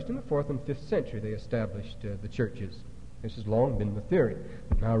of Christ. In the 4th and 5th century they established the churches. This has long been the theory.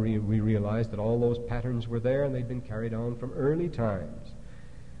 But now we realize that all those patterns were there and they'd been carried on from early times.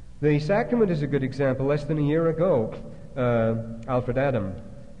 The sacrament is a good example. Less than a year ago, Alfred Adam,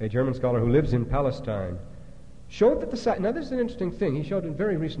 a German scholar who lives in Palestine, showed that the sacrament... Now this is an interesting thing. He showed in a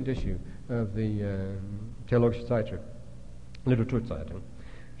very recent issue of the Theologische Zeitschrift, Literaturzeitung.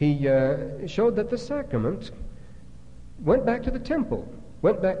 He showed that the sacrament went back to the temple,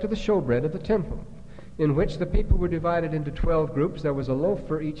 went back to the showbread of the temple, in which the people were divided into 12 groups. There was a loaf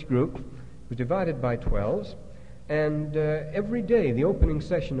for each group. It was divided by 12s. And every day, the opening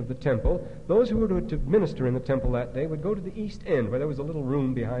session of the temple, those who were to minister in the temple that day would go to the east end, where there was a little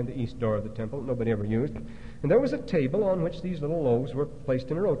room behind the east door of the temple that nobody ever used. And there was a table on which these little loaves were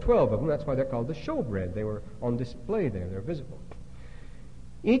placed in a row, 12 of them. That's why they're called the showbread. They were on display there. They're visible.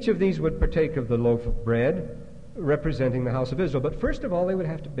 Each of these would partake of the loaf of bread, representing the house of Israel. But first of all, they would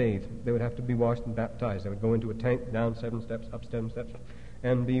have to bathe. They would have to be washed and baptized. They would go into a tank, down 7 steps, up 7 steps,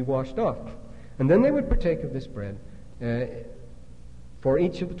 and be washed off. And then they would partake of this bread for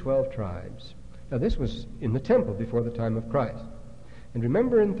each of the 12 tribes. Now this was in the temple before the time of Christ. And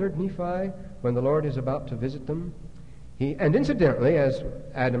remember in 3rd Nephi, when the Lord is about to visit them, and incidentally, as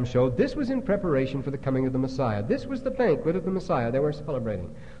Adam showed, this was in preparation for the coming of the Messiah. This was the banquet of the Messiah they were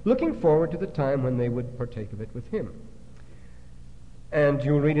celebrating, looking forward to the time when they would partake of it with him. And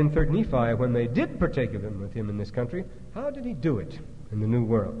you'll read in 3rd Nephi, when they did partake of him with him in this country, how did he do it in the New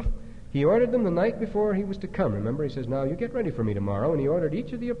World? He ordered them the night before he was to come. Remember, he says, now you get ready for me tomorrow. And he ordered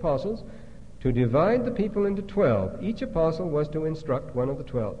each of the apostles to divide the people into 12. Each apostle was to instruct one of the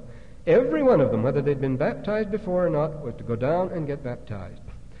 12. Every one of them, whether they'd been baptized before or not, was to go down and get baptized.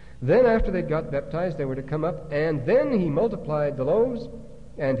 Then after they'd got baptized, they were to come up, and then he multiplied the loaves,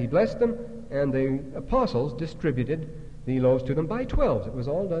 and he blessed them, and the apostles distributed the loaves to them by 12s. It was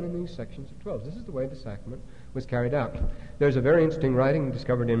all done in these sections of 12s. This is the way the sacrament was carried out. There's a very interesting writing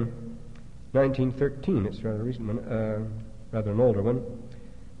discovered in 1913. It's a rather recent one, rather an older one.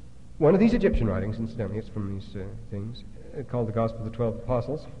 One of these Egyptian writings, incidentally, it's from these things, called the Gospel of the 12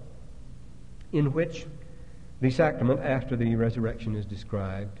 Apostles, in which the sacrament after the resurrection is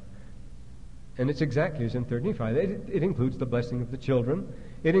described. And it's exactly as in 3rd Nephi. It includes the blessing of the children.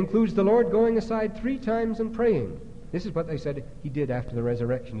 It includes the Lord going aside 3 times and praying. This is what they said he did after the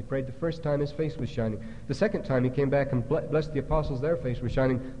resurrection. He prayed the first time, his face was shining. The second time he came back and blessed the apostles, their face was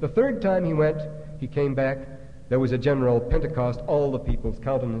shining. The third time he came back, there was a general Pentecost. All the people's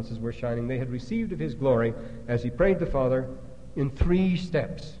countenances were shining. They had received of his glory as he prayed the Father in 3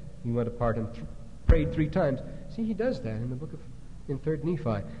 steps. He went apart and prayed 3 times. See, he does that in the book of in 3rd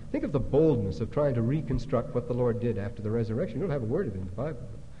Nephi. Think of the boldness of trying to reconstruct what the Lord did after the resurrection. You don't have a word of it in the Bible.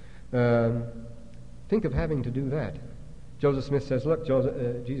 Think of having to do that. Joseph Smith says, look,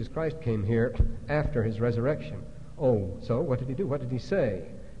 Jesus Christ came here after his resurrection. Oh, so what did he do? What did he say?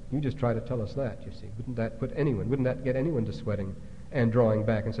 You just try to tell us that, you see. Wouldn't that get anyone to sweating and drawing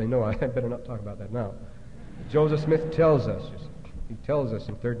back and say, no, I better not talk about that now. Joseph Smith tells us, you see. He tells us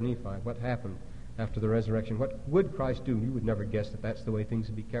in 3rd Nephi what happened after the resurrection. What would Christ do? You would never guess that that's the way things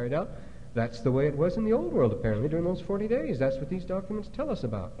would be carried out. That's the way it was in the old world, apparently, during those 40 days. That's what these documents tell us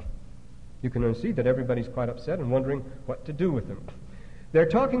about. You can see that everybody's quite upset and wondering what to do with them. They're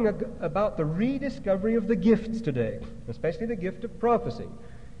talking about the rediscovery of the gifts today, especially the gift of prophecy.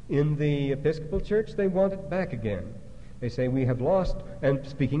 In the Episcopal Church, they want it back again. They say we have lost, and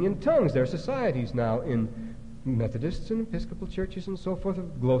speaking in tongues, there are societies now in Methodists and Episcopal churches and so forth of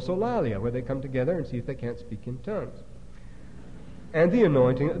glossolalia, where they come together and see if they can't speak in tongues. And the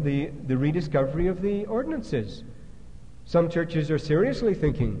anointing, the rediscovery of the ordinances. Some churches are seriously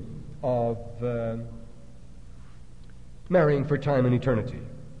thinking of marrying for time and eternity,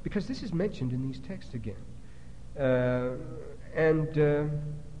 because this is mentioned in these texts again. And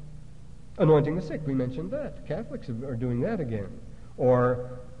anointing the sick, we mentioned that. Catholics are doing that again.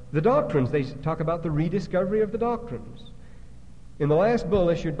 Or the doctrines, they talk about the rediscovery of the doctrines. In the last bull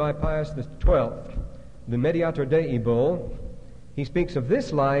issued by Pius XII, the Mediator Dei bull, he speaks of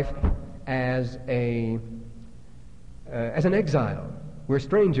this life as an exile. We're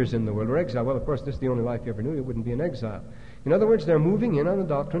strangers in the world. We're exile. Well, of course, this is the only life you ever knew. It wouldn't be an exile. In other words, they're moving in on the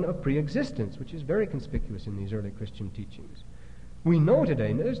doctrine of pre-existence, which is very conspicuous in these early Christian teachings. We know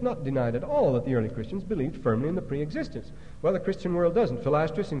today, and it is not denied at all, that the early Christians believed firmly in the pre-existence. Well, the Christian world doesn't.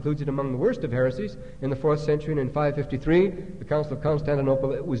 Philastrus includes it among the worst of heresies. In the 4th century, and in 553, the Council of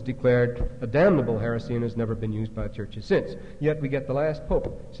Constantinople, it was declared a damnable heresy and has never been used by churches since. Yet we get the last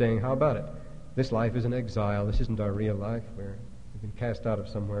pope saying, how about it? This life is an exile. This isn't our real life. We've been cast out of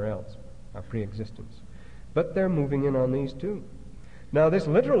somewhere else, our pre-existence. But they're moving in on these too. Now, this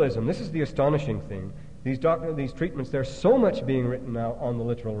literalism, this is the astonishing thing. These treatments, there's so much being written now on the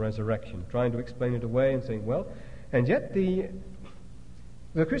literal resurrection, trying to explain it away and saying, well, and yet the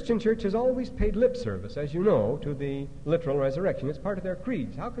Christian church has always paid lip service, as you know, to the literal resurrection. It's part of their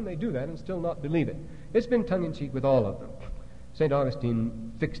creeds. How can they do that and still not believe it? It's been tongue-in-cheek with all of them. St.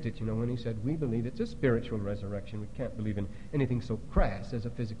 Augustine fixed it, when he said, we believe it's a spiritual resurrection. We can't believe in anything so crass as a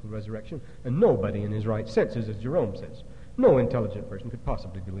physical resurrection, and nobody in his right senses, as Jerome says. No intelligent person could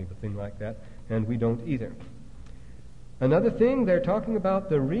possibly believe a thing like that, and we don't either. Another thing, they're talking about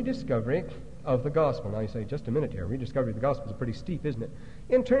the rediscovery of the gospel. Now you say, just a minute here, rediscovery of the gospel is pretty steep, isn't it?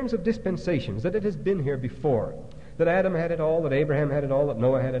 In terms of dispensations, that it has been here before, that Adam had it all, that Abraham had it all, that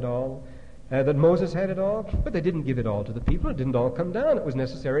Noah had it all, that Moses had it all, but they didn't give it all to the people. It didn't all come down. It was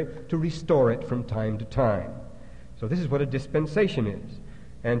necessary to restore it from time to time. So this is what a dispensation is.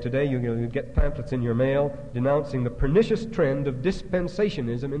 And today you get pamphlets in your mail denouncing the pernicious trend of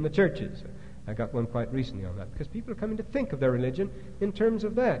dispensationism in the churches. I got one quite recently on that, because people are coming to think of their religion in terms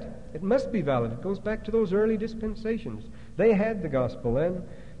of that. It must be valid. It goes back to those early dispensations. They had the gospel then.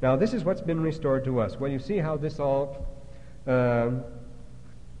 Now this is what's been restored to us. Well, you see how this all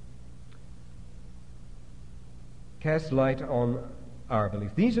casts light on our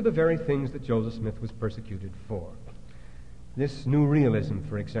belief. These are the very things that Joseph Smith was persecuted for. This new realism,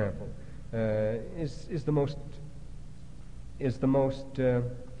 for example, is the most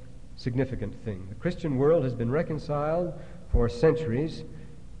significant thing. The Christian world has been reconciled for centuries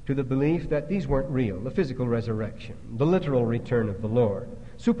to the belief that these weren't real: the physical resurrection, the literal return of the Lord,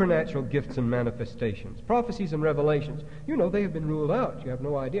 supernatural gifts and manifestations, prophecies and revelations. They have been ruled out. You have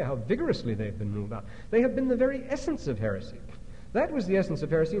no idea how vigorously they've been ruled out. They have been the very essence of heresy. That was the essence of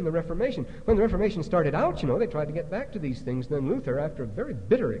heresy in the Reformation. When the Reformation started out, they tried to get back to these things. Then Luther, after a very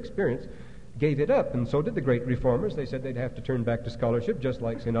bitter experience, gave it up, and so did the great reformers. They said they'd have to turn back to scholarship, just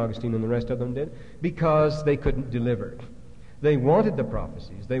like St. Augustine and the rest of them did, because they couldn't deliver. They wanted the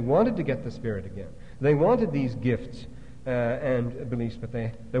prophecies. They wanted to get the Spirit again. They wanted these gifts and beliefs, but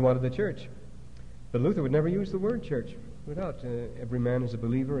they wanted the church. But Luther would never use the word church. Without every man is a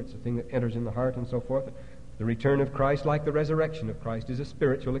believer. It's a thing that enters in the heart and so forth. The return of Christ, like the resurrection of Christ, is a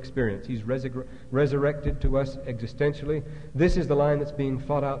spiritual experience. He's resurrected to us existentially. This is the line that's being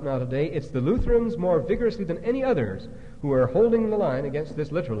fought out now today. It's the Lutherans more vigorously than any others who are holding the line against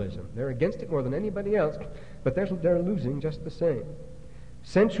this literalism. They're against it more than anybody else, but they're losing just the same.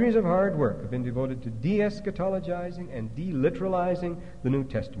 Centuries of hard work have been devoted to de-eschatologizing and de-literalizing the New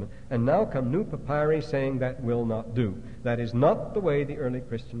Testament. And now come new papyri saying that will not do. That is not the way the early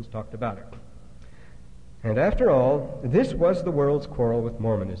Christians talked about it. And after all, this was the world's quarrel with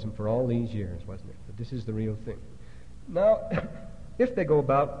Mormonism for all these years, wasn't it? But this is the real thing. Now, if they go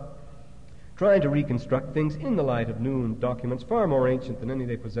about trying to reconstruct things in the light of new documents far more ancient than any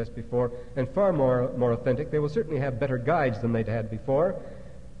they possessed before and far more authentic, they will certainly have better guides than they'd had before.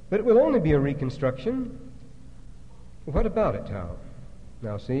 But it will only be a reconstruction. What about it, how?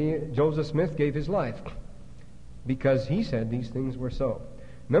 Now, see, Joseph Smith gave his life because he said these things were so.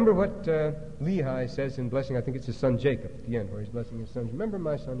 Remember what Lehi says in blessing, I think it's his son Jacob at the end, where he's blessing his sons. Remember,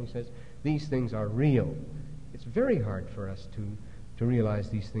 my son, he says, these things are real. It's very hard for us to realize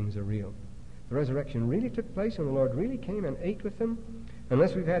these things are real. The resurrection really took place and the Lord really came and ate with them,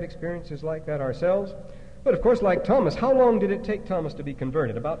 unless we've had experiences like that ourselves. But of course, like Thomas, how long did it take Thomas to be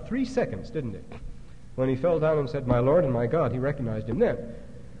converted? About 3 seconds, didn't it? When he fell down and said, my Lord and my God, he recognized him then.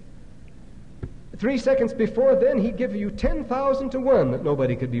 3 seconds before then, he'd give you 10,000 to 1 that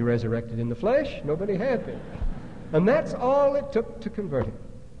nobody could be resurrected in the flesh. Nobody had been. And that's all it took to convert him.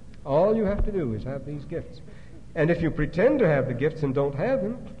 All you have to do is have these gifts. And if you pretend to have the gifts and don't have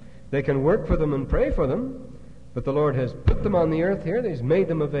them, they can work for them and pray for them, but the Lord has put them on the earth here. He's made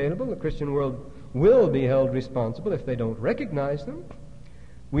them available. The Christian world will be held responsible if they don't recognize them.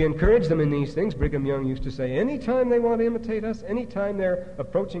 We encourage them in these things. Brigham Young used to say, anytime they want to imitate us, anytime they're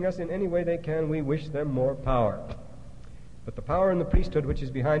approaching us in any way they can, we wish them more power. But the power in the priesthood which is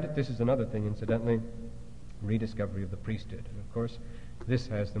behind it, this is another thing, incidentally, rediscovery of the priesthood. And of course, this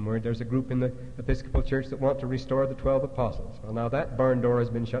has the word. There's a group in the Episcopal Church that want to restore the 12 apostles. Well, now that barn door has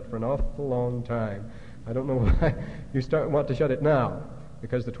been shut for an awful long time. I don't know why you want to shut it now,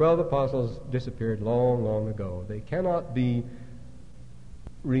 because the 12 apostles disappeared long, long ago. They cannot be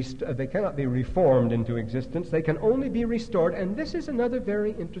they cannot be reformed into existence. They can only be restored. And this is another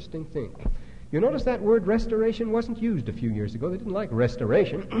very interesting thing. You notice that word restoration wasn't used a few years ago. They didn't like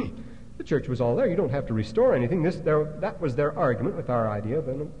restoration. The church was all there. You don't have to restore anything. That was their argument with our idea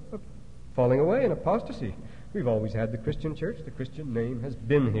of falling away and apostasy. We've always had the Christian church. The Christian name has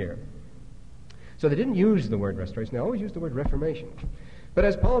been here. So they didn't use the word restoration. They always used the word reformation. But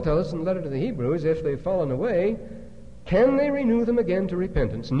as Paul tells us in the letter to the Hebrews, if they've fallen away, can they renew them again to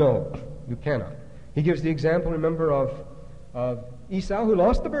repentance? No, you cannot. He gives the example, remember, of Esau, who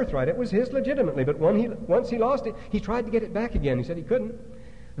lost the birthright. It was his legitimately, but once he lost it, he tried to get it back again. He said he couldn't.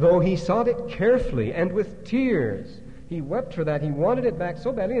 Though he sought it carefully and with tears. He wept for that. He wanted it back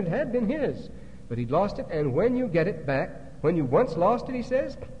so badly, and it had been his. But he'd lost it, and when you get it back, when you once lost it, he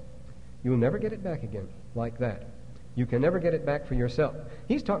says, you'll never get it back again like that. You can never get it back for yourself.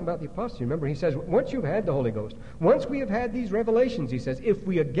 He's talking about the apostasy. Remember, he says, once you've had the Holy Ghost, once we have had these revelations, he says, if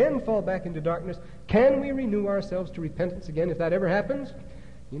we again fall back into darkness, can we renew ourselves to repentance again? If that ever happens,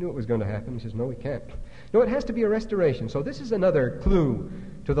 you knew it was going to happen. He says, no, we can't. No, it has to be a restoration. So this is another clue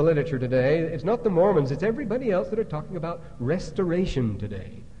to the literature today. It's not the Mormons, it's everybody else that are talking about restoration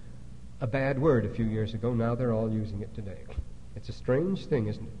today. A bad word a few years ago, now they're all using it today. It's a strange thing,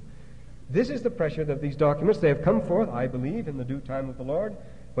 isn't it? This is the pressure of these documents. They have come forth, I believe, in the due time of the Lord.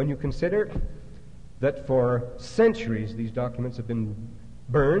 When you consider that for centuries these documents have been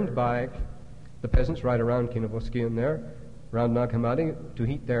burned by the peasants right around Kinavoskian there, around Nag Hammadi, to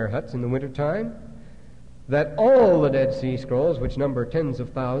heat their huts in the wintertime, that all the Dead Sea Scrolls, which number tens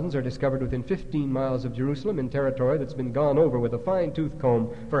of thousands, are discovered within 15 miles of Jerusalem in territory that's been gone over with a fine-tooth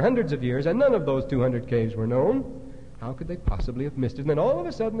comb for hundreds of years, and none of those 200 caves were known. How could they possibly have missed it? And then all of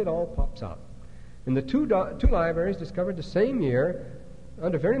a sudden it all pops out. And the two libraries discovered the same year,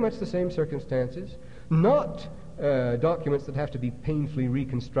 under very much the same circumstances, not documents that have to be painfully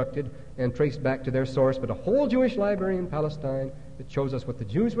reconstructed and traced back to their source, but a whole Jewish library in Palestine that shows us what the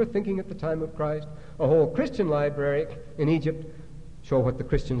Jews were thinking at the time of Christ, a whole Christian library in Egypt show what the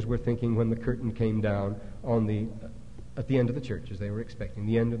Christians were thinking when the curtain came down at the end of the church, as they were expecting,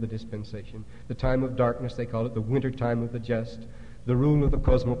 the end of the dispensation. The time of darkness, they call it, the winter time of the just, the rule of the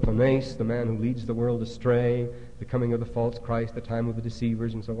cosmoplanes, the man who leads the world astray, the coming of the false Christ, the time of the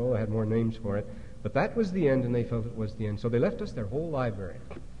deceivers, and so on. They had more names for it. But that was the end, and they felt it was the end. So they left us their whole library.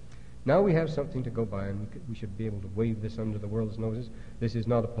 Now we have something to go by, and we should be able to wave this under the world's noses. This is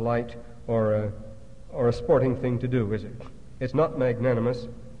not a polite or a sporting thing to do, is it? It's not magnanimous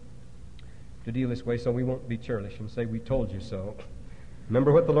to deal this way, so we won't be churlish and say, we told you so.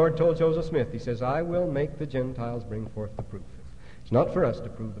 Remember what the Lord told Joseph Smith. He says, I will make the Gentiles bring forth the proof. It's not for us to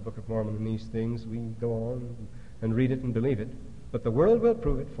prove the Book of Mormon in these things. We go on and read it and believe it. But the world will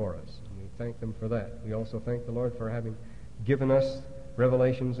prove it for us. And we thank them for that. We also thank the Lord for having given us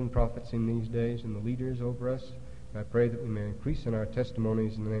revelations and prophets in these days and the leaders over us. I pray that we may increase in our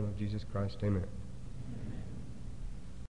testimonies in the name of Jesus Christ. Amen.